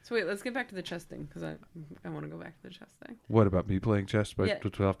 So wait, let's get back to the chess thing because I want to go back to the chess thing. What about me playing chess with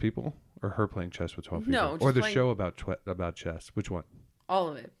 12 people, or her playing chess with 12 people? No, or the show about chess. Which one? All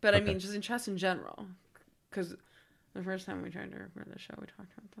of it, but okay. I mean just in chess in general. Because the first time we tried to record the show, we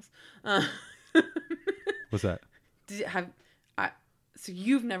talked about this. What's that? So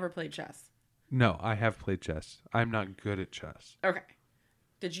you've never played chess? No, I have played chess. I'm not good at chess. Okay.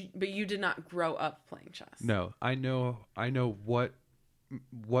 But you did not grow up playing chess. No, I know what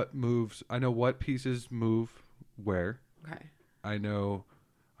moves. I know what pieces move where. Okay. I know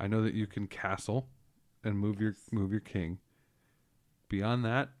that you can castle and move your king. Beyond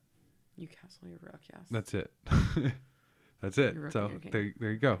that, you castle your rook. Yes. That's it. That's it. So there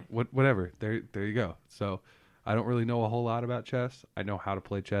you go. Okay. Whatever. There you go. So I don't really know a whole lot about chess. I know how to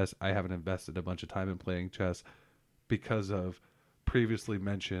play chess. I haven't invested a bunch of time in playing chess because of previously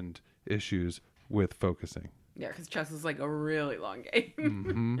mentioned issues with focusing. Yeah, because chess is like a really long game.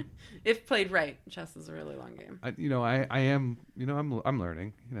 Mm-hmm. If played right, chess is a really long game. I am. I'm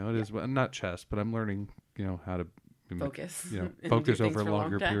learning. It is not chess, but I'm learning. How to focus. Focus over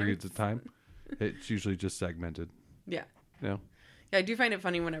longer periods of time. It's usually just segmented. Yeah. Yeah, I do find it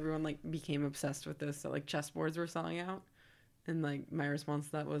funny when everyone like became obsessed with this. So like chessboards were selling out, and like my response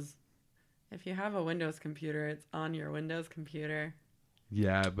to that was, if you have a Windows computer, it's on your Windows computer.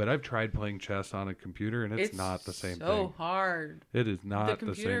 Yeah, but I've tried playing chess on a computer, and it's not the same thing. So hard. It is not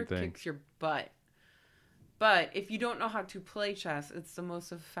the same thing. The computer kicks your butt. But if you don't know how to play chess, it's the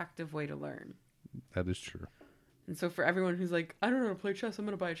most effective way to learn. That is true. And so for everyone who's like, I don't know how to play chess, I'm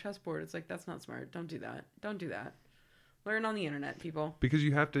going to buy a chessboard. It's like, that's not smart. Don't do that. Don't do that. Learn on the internet, people. Because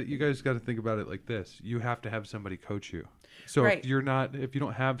you guys got to think about it like this. You have to have somebody coach you. So if you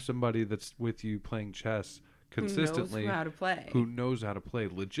don't have somebody that's with you playing chess consistently, who knows how to play,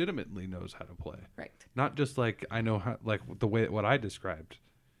 legitimately knows how to play. Right. Not just like, I know how, like what I described,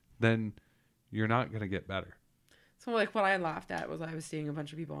 then you're not going to get better. So like what I laughed at was I was seeing a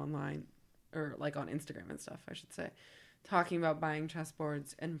bunch of people online, or like on Instagram and stuff, I should say, talking about buying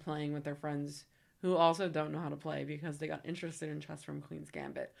chessboards and playing with their friends who also don't know how to play because they got interested in chess from Queen's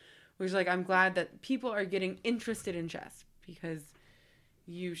Gambit. Which is like, I'm glad that people are getting interested in chess because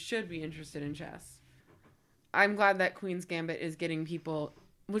you should be interested in chess. I'm glad that Queen's Gambit is getting people,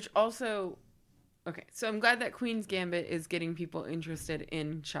 so I'm glad that Queen's Gambit is getting people interested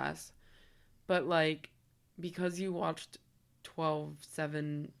in chess. But like, because you watched 12,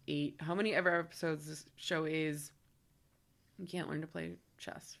 7, 8, how many ever episodes this show is, you can't learn to play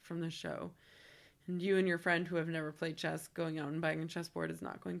chess from this show. And you and your friend who have never played chess, going out and buying a chessboard is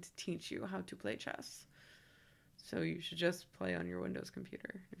not going to teach you how to play chess. So you should just play on your Windows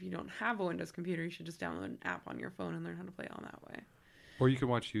computer. If you don't have a Windows computer, you should just download an app on your phone and learn how to play on that way. Or you can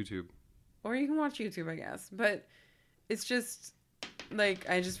watch YouTube. I guess. But it's just, like,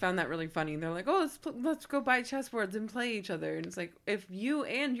 I just found that really funny. They're like, oh, let's go buy chessboards and play each other. And it's like, if you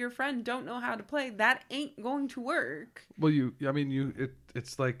and your friend don't know how to play, that ain't going to work. Well,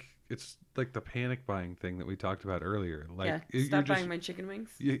 it's like the panic buying thing that we talked about earlier. Like, stop buying my chicken wings.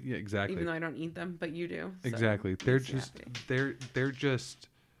 Yeah, exactly. Even though I don't eat them, but you do. So exactly.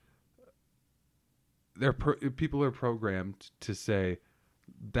 People are programmed to say,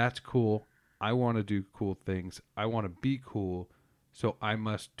 that's cool. I want to do cool things. I want to be cool. So I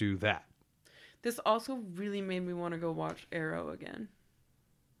must do that. This also really made me want to go watch Arrow again.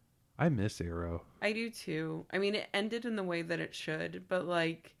 I miss Arrow. I do too. I mean, it ended in the way that it should, but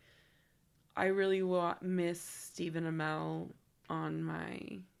like, I really miss Stephen Amell on my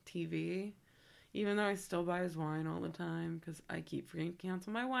TV, even though I still buy his wine all the time because I keep forgetting to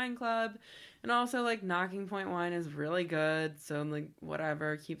cancel my wine club. And also, like, Knocking Point wine is really good, so I'm like,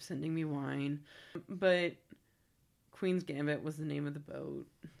 whatever, keep sending me wine. But Queen's Gambit was the name of the boat,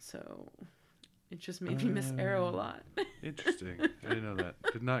 so It just made me miss Arrow a lot. Interesting. I didn't know that.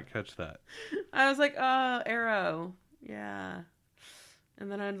 Did not catch that. I was like, oh, Arrow. Yeah.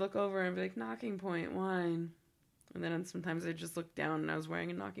 And then I'd look over and be like, Knocking Point, wine. And then sometimes I'd just look down and I was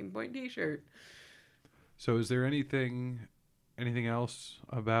wearing a Knocking Point t-shirt. So is there anything else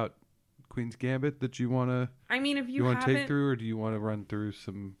about Queen's Gambit that you want to... I mean, if you want to take through, or do you want to run through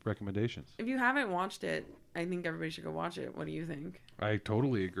some recommendations? If you haven't watched it, I think everybody should go watch it. What do you think? I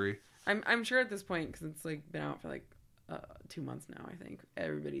totally agree. I'm sure at this point, because it's like been out for like 2 months now, I think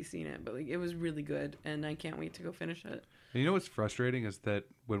everybody's seen it, but like it was really good and I can't wait to go finish it. And you know what's frustrating is that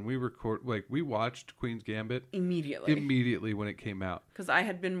when we record, like we watched Queen's Gambit immediately when it came out, because I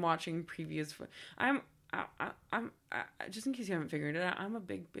had been watching previous. I'm just in case you haven't figured it out, I'm a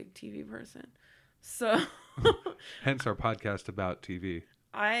big TV person, so hence our podcast about TV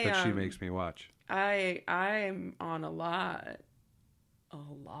that she makes me watch. I'm on a lot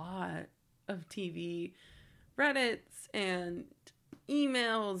of TV Reddits and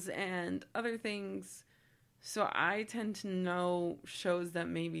emails and other things, so I tend to know shows that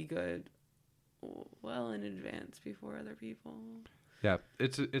may be good well in advance before other people. Yeah,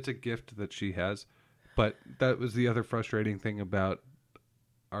 it's a gift that she has, but that was the other frustrating thing about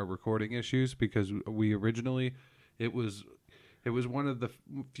our recording issues, because we originally it was one of the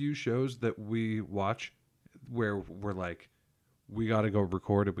few shows that we watch where we're like, we got to go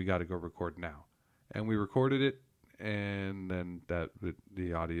record it. We got to go record now. And we recorded it, and then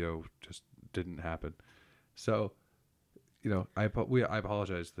the audio just didn't happen. So, I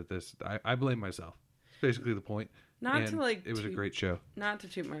apologize that I blame myself. It's basically the point. It was a great show. Not to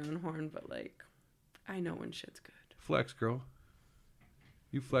toot my own horn, but like, I know when shit's good. Flex, girl.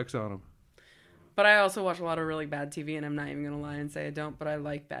 You flex on them. But I also watch a lot of really bad TV, and I'm not even going to lie and say I don't, but I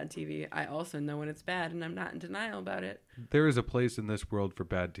like bad TV. I also know when it's bad, and I'm not in denial about it. There is a place in this world for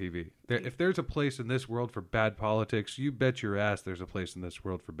bad TV. If there's a place in this world for bad politics, you bet your ass there's a place in this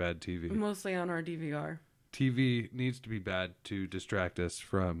world for bad TV. Mostly on our DVR. TV needs to be bad to distract us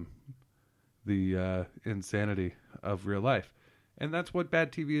from the insanity of real life. And that's what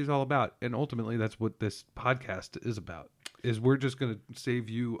bad TV is all about. And ultimately, that's what this podcast is about. Is we're just going to save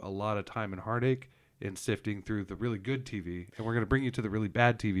you a lot of time and heartache in sifting through the really good TV, and we're going to bring you to the really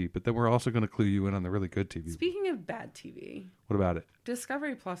bad TV, but then we're also going to clue you in on the really good TV. Speaking of bad TV. What about it?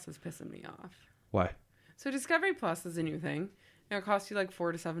 Discovery Plus is pissing me off. Why? So Discovery Plus is a new thing. It costs you like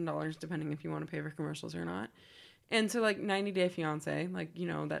 $4 to $7 depending if you want to pay for commercials or not. And so like 90 Day Fiance, like,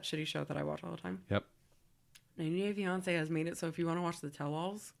 that shitty show that I watch all the time. Yep. 90 Day Fiance has made it so if you want to watch the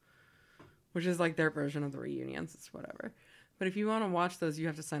tell-alls, which is like their version of the reunions, it's whatever. But if you want to watch those, you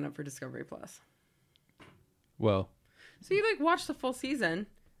have to sign up for Discovery Plus. Well. So you like watch the full season,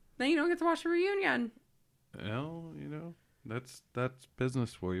 then you don't get to watch the reunion. Well, that's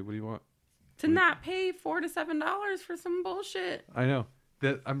business for you. What do you want? To not pay $4 to $7 for some bullshit. I know.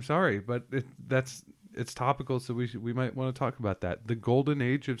 I'm sorry, but it's topical, so we might want to talk about that. The golden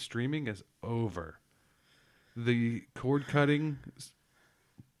age of streaming is over. The cord cutting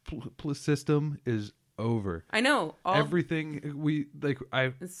system is over. I know. Everything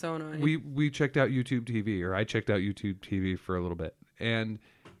it's so annoying. We checked out YouTube TV, or I checked out YouTube TV for a little bit, and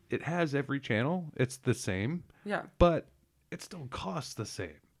it has every channel. It's the same. Yeah. But it still costs the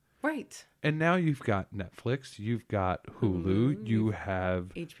same. Right. And now you've got Netflix, you've got Hulu, you have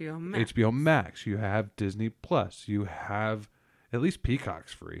HBO Max, you have Disney Plus, you have at least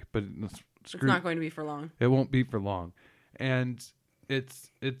Peacock's free, but it's not going to be for long. It won't be for long, and it's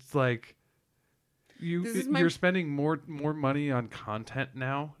like you're spending more money on content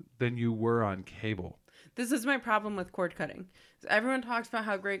now than you were on cable. This is my problem with cord cutting. Everyone talks about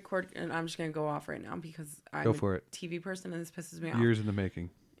how great and I'm just going to go off right now because I'm a TV person and this pisses me off. Years in the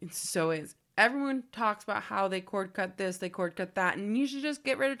making. It so is. Everyone talks about how they cord cut this, they cord cut that, and you should just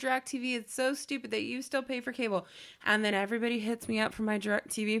get rid of DirecTV. It's so stupid that you still pay for cable. And then everybody hits me up for my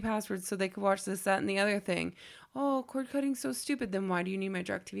DirecTV password so they could watch this, that, and the other thing. Oh, cord cutting's so stupid. Then why do you need my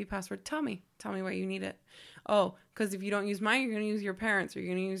DirecTV password? Tell me why you need it. Oh, because if you don't use mine, you're going to use your parents, or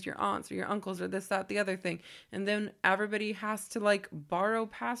you're going to use your aunts or your uncles or this, that, the other thing. And then everybody has to borrow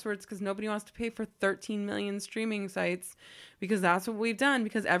passwords because nobody wants to pay for 13 million streaming sites, because that's what we've done,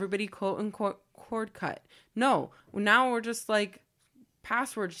 because everybody quote unquote cord cut. No, now we're just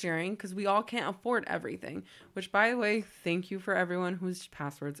password sharing because we all can't afford everything, which, by the way, thank you for everyone whose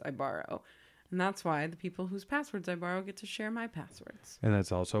passwords I borrow. And that's why the people whose passwords I borrow get to share my passwords. And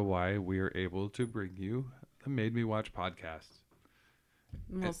that's also why we are able to bring you the Made Me Watch podcast.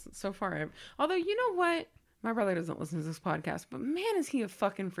 Well, so far, although you know what? My brother doesn't listen to this podcast, but man, is he a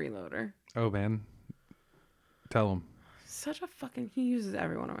fucking freeloader. Oh, man. Tell him. He uses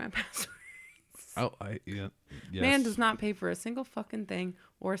every one of my passwords. Oh, yes. Man does not pay for a single fucking thing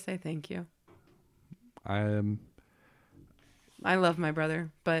or say thank you. I love my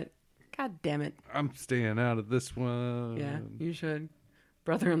brother, but god damn it. I'm staying out of this one. Yeah, you should.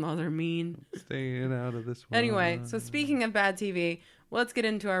 Brother-in-laws are mean. Staying out of this one. Anyway, so speaking of bad TV, let's get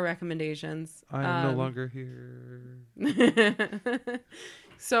into our recommendations. I am no longer here.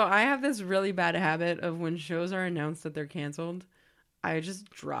 So I have this really bad habit of when shows are announced that they're canceled, I just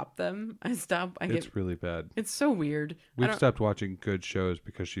drop them. It's really bad. It's so weird. We've stopped watching good shows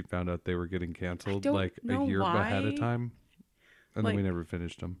because she found out they were getting canceled like a year ahead of time. And then we never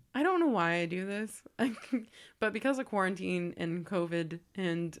finished them. I don't know why I do this. But because of quarantine and COVID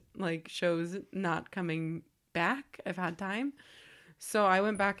and like shows not coming back, I've had time. So I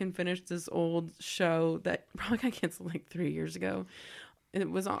went back and finished this old show that probably got canceled like 3 years ago. It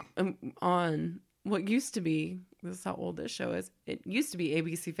was on what used to be, this is how old this show is. It used to be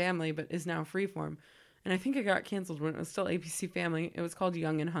ABC Family, but is now Freeform. And I think it got canceled when it was still ABC Family. It was called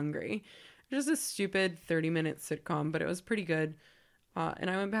Young and Hungry. It was a stupid 30-minute sitcom, but it was pretty good. And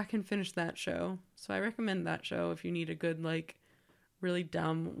I went back and finished that show. So I recommend that show if you need a good, like, really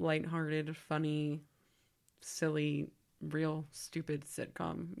dumb, lighthearted, funny, silly, real stupid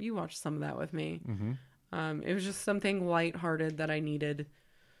sitcom. You watch some of that with me. Mm-hmm. It was just something lighthearted that I needed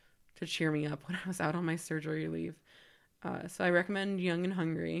to cheer me up when I was out on my surgery leave. So I recommend Young and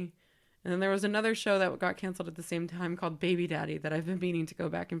Hungry. And then there was another show that got canceled at the same time called Baby Daddy that I've been meaning to go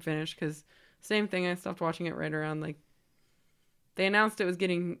back and finish because same thing, I stopped watching it right around like they announced it was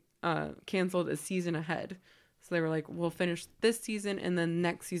getting canceled a season ahead. So they were like, we'll finish this season and then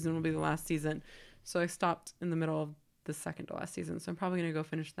next season will be the last season. So I stopped in the middle of the second to last season. So I'm probably going to go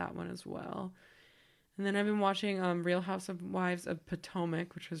finish that one as well. And then I've been watching Real Housewives of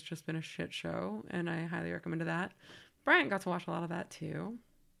Potomac, which has just been a shit show. And I highly recommend that. Bryant got to watch a lot of that too.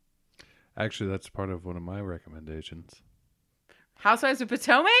 Actually, that's part of one of my recommendations. Housewives of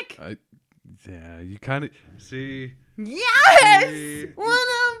Potomac? Yeah, you kind of see. Yes! See, one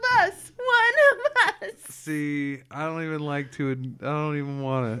of us! See, I don't even like to. I don't even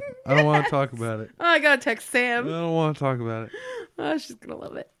want to. I don't want to talk about it. Oh, I gotta text Sam. I don't want to talk about it. Oh, she's gonna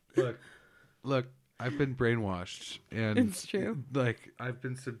love it. Look, I've been brainwashed, and it's true. Like I've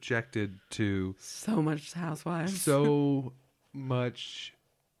been subjected to so much Housewives. So much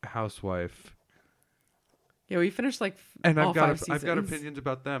Housewife. Yeah, we finished like and all I've got opinions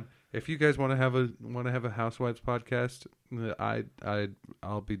about them. If you guys want to have a Housewives podcast,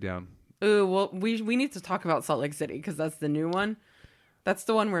 I'll be down. Ooh, well, we need to talk about Salt Lake City because that's the new one. That's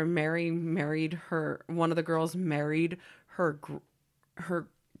the one where one of the girls married her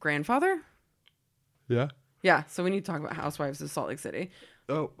grandfather. Yeah. Yeah. So we need to talk about Housewives of Salt Lake City.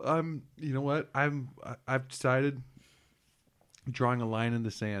 Oh, you know what? I've decided drawing a line in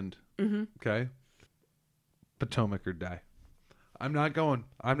the sand. Mm-hmm. Okay. Potomac or die. I'm not going.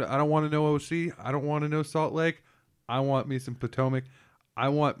 I don't want to know OC. I don't want to know Salt Lake. I want me some Potomac. I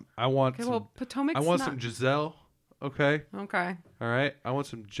want okay, some. Well, Potomac's I want some Giselle. Okay. Okay. All right. I want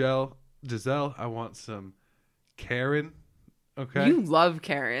some Giselle. I want some Karen. Okay. You love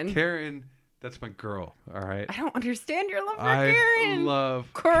Karen. Karen, that's my girl. All right. I don't understand your love for Karen. I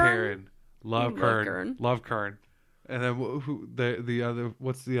love Karen. Love Karen. Love Karen. And then the other?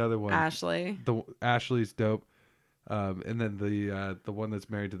 What's the other one? Ashley. Ashley's dope. And then the one that's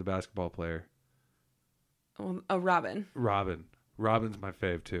married to the basketball player. Oh, Robin. Robin's my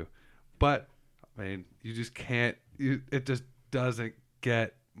fave too. But I mean, you just can't. It just doesn't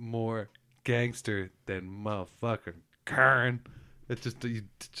get more gangster than motherfucking Karen. You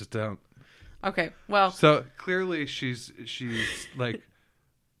just don't. Okay, well. So clearly she's like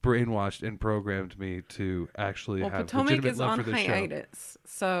brainwashed and programmed me to actually have Potomac legitimate love for this show. Potomac is on hiatus,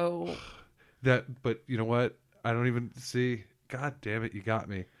 so. But you know what? I don't even see. God damn it! You got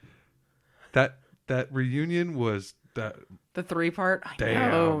me. That reunion was that. The 3-part. Damn.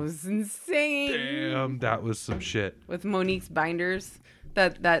 I know, it was insane. Damn, that was some shit. With Monique's binders,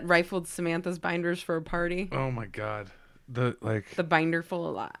 that rifled Samantha's binders for a party. Oh my god, the binder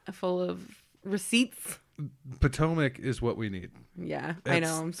full of receipts. Potomac is what we need. Yeah, I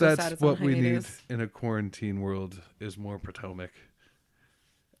know. I'm so sad it's on hiatus. That's what we need in a quarantine world is more Potomac.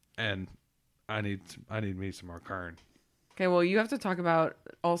 And I need me some more Karen. Okay, well, you have to talk about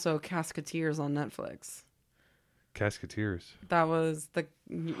also Casketeers on Netflix. Casketeers. That was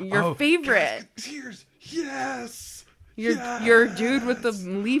your favorite. Casketeers. Yes. Your dude with the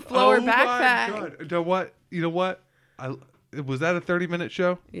leaf blower backpack. Oh my god. You know what? Was that a 30-minute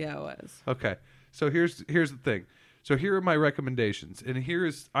show? Yeah, it was. Okay. So here's the thing. So here are my recommendations. And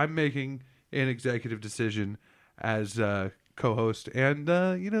I'm making an executive decision as co-host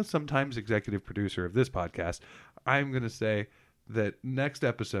and, sometimes executive producer of this podcast, I'm going to say that next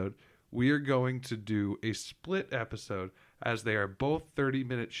episode, we are going to do a split episode as they are both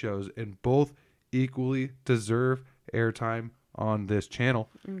 30-minute shows and both equally deserve airtime on this channel.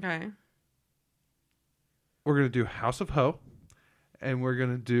 Okay. We're going to do House of Ho and we're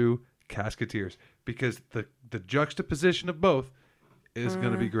going to do Casketeers because the juxtaposition of both is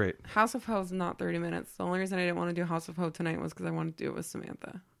going to be great. House of Ho is not 30 minutes. The only reason I didn't want to do House of Ho tonight was because I wanted to do it with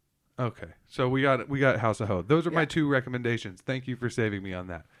Samantha. Okay. So we got House of Ho. Those are my two recommendations. Thank you for saving me on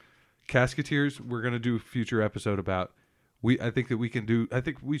that. Casketeers, we're going to do a future episode about. I think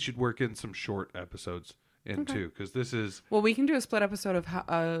we should work in some short episodes too, because this is. Well, we can do a split episode of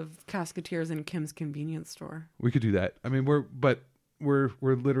Casketeers in Kim's Convenience Store. We could do that. I mean, we're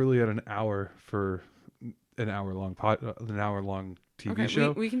literally at an hour for an hour long TV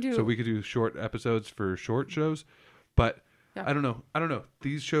show. We can do. So we could do short episodes for short shows, but I don't know.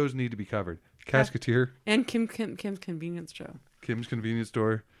 These shows need to be covered. Casketeer and Kim's Convenience Show. Kim's Convenience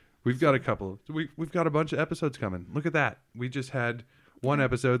Store. We've got a couple. We've got a bunch of episodes coming. Look at that. We just had one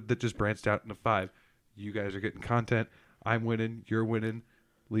episode that just branched out into 5. You guys are getting content. I'm winning. You're winning.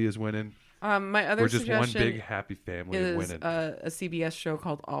 Leah's winning. My other We're just one suggestion big happy family of winning. A CBS show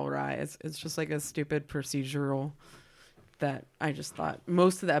called All Rise. It's just like a stupid procedural that I just thought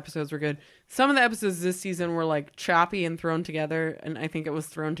most of the episodes were good. Some of the episodes this season were like choppy and thrown together, and I think it was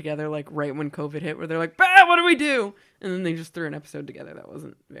thrown together like right when COVID hit, where they're like, "Bah, what do we do?" And then they just threw an episode together that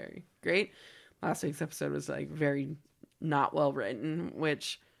wasn't very great. Last week's episode was like very not well written,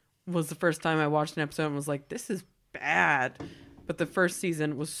 which was the first time I watched an episode and was like, "This is bad." But the first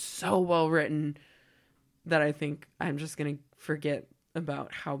season was so well written that I think I'm just gonna forget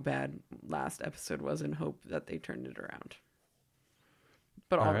about how bad last episode was and hope that they turned it around.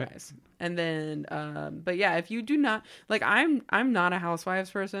 But all right. And then, but yeah, if you do not like, I'm not a Housewives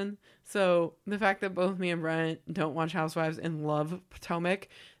person. So the fact that both me and Brian don't watch Housewives and love Potomac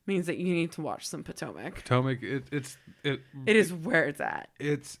means that you need to watch some Potomac. Potomac, it is where it's at.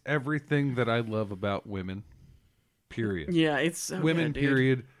 It's everything that I love about women. Period. Yeah, it's so women. Good,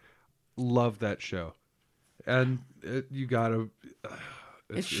 period. Love that show, and you gotta.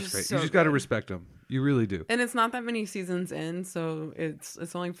 It's just great. So you just gotta respect them. You really do. And it's not that many seasons in, so it's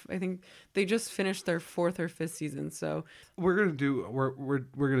only, I think they just finished their 4th or 5th season. So we're gonna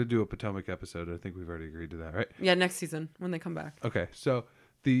do a Potomac episode. I think we've already agreed to that, right? Yeah, next season when they come back. Okay, so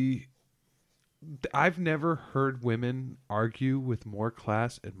I've never heard women argue with more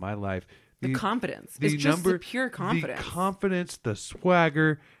class in my life. The confidence. It's just the pure confidence. The confidence, the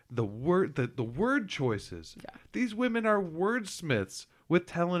swagger, the word choices. Yeah. These women are wordsmiths with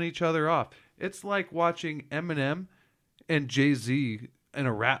telling each other off. It's like watching Eminem and Jay-Z in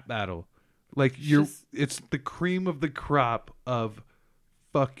a rap battle. Like it's the cream of the crop of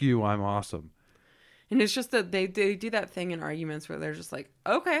fuck you, I'm awesome. And it's just that they do that thing in arguments where they're just like,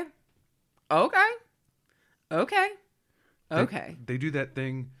 okay. They do that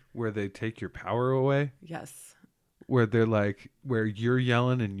thing where they take your power away. Yes. Where they're like, where you're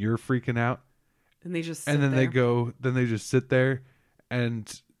yelling and you're freaking out. And they just they just sit there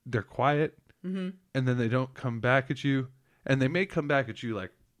and they're quiet. Mm-hmm. And then they don't come back at you. And they may come back at you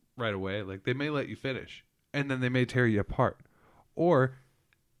like right away. Like they may let you finish. And then they may tear you apart. Or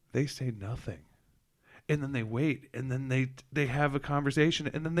they say nothing. And then they wait. And then they have a conversation.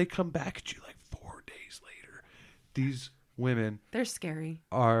 And then they come back at you like 4 days later. These women, they're scary.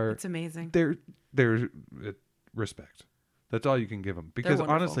 It's amazing. They're respect. That's all you can give them. Because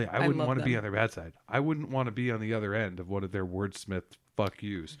honestly, I wouldn't want to be on their bad side. I wouldn't want to be on the other end of one of their wordsmith fuck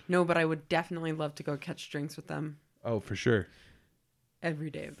yous. No, but I would definitely love to go catch drinks with them. Oh, for sure.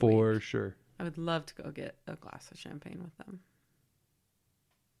 Every day of the for week. Sure. I would love to go get a glass of champagne with them.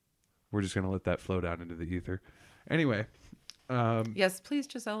 We're just gonna let that flow down into the ether. Anyway. Yes, please,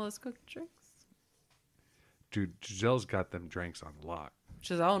 Giselle, let's go get drinks. Dude, Giselle's got them drinks on lock.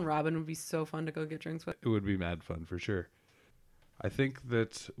 Giselle and Robin would be so fun to go get drinks with. It would be mad fun for sure. I think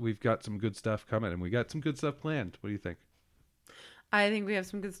that we've got some good stuff coming and we got some good stuff planned. What do you think? I think we have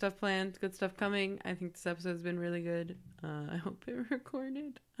some good stuff planned, good stuff coming. I think this episode's been really good. I hope it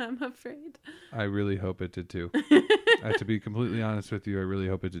recorded. I'm afraid. I really hope it did too. To be completely honest with you, I really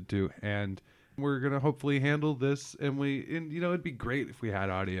hope it did too. And we're going to hopefully handle this and it'd be great if we had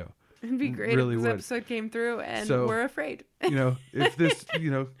audio. It'd be great really if this episode came through and we're afraid. If this,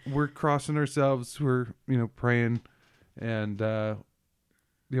 we're crossing ourselves, we're, praying and,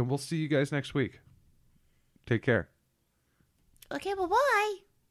 we'll see you guys next week. Take care. Okay, bye-bye.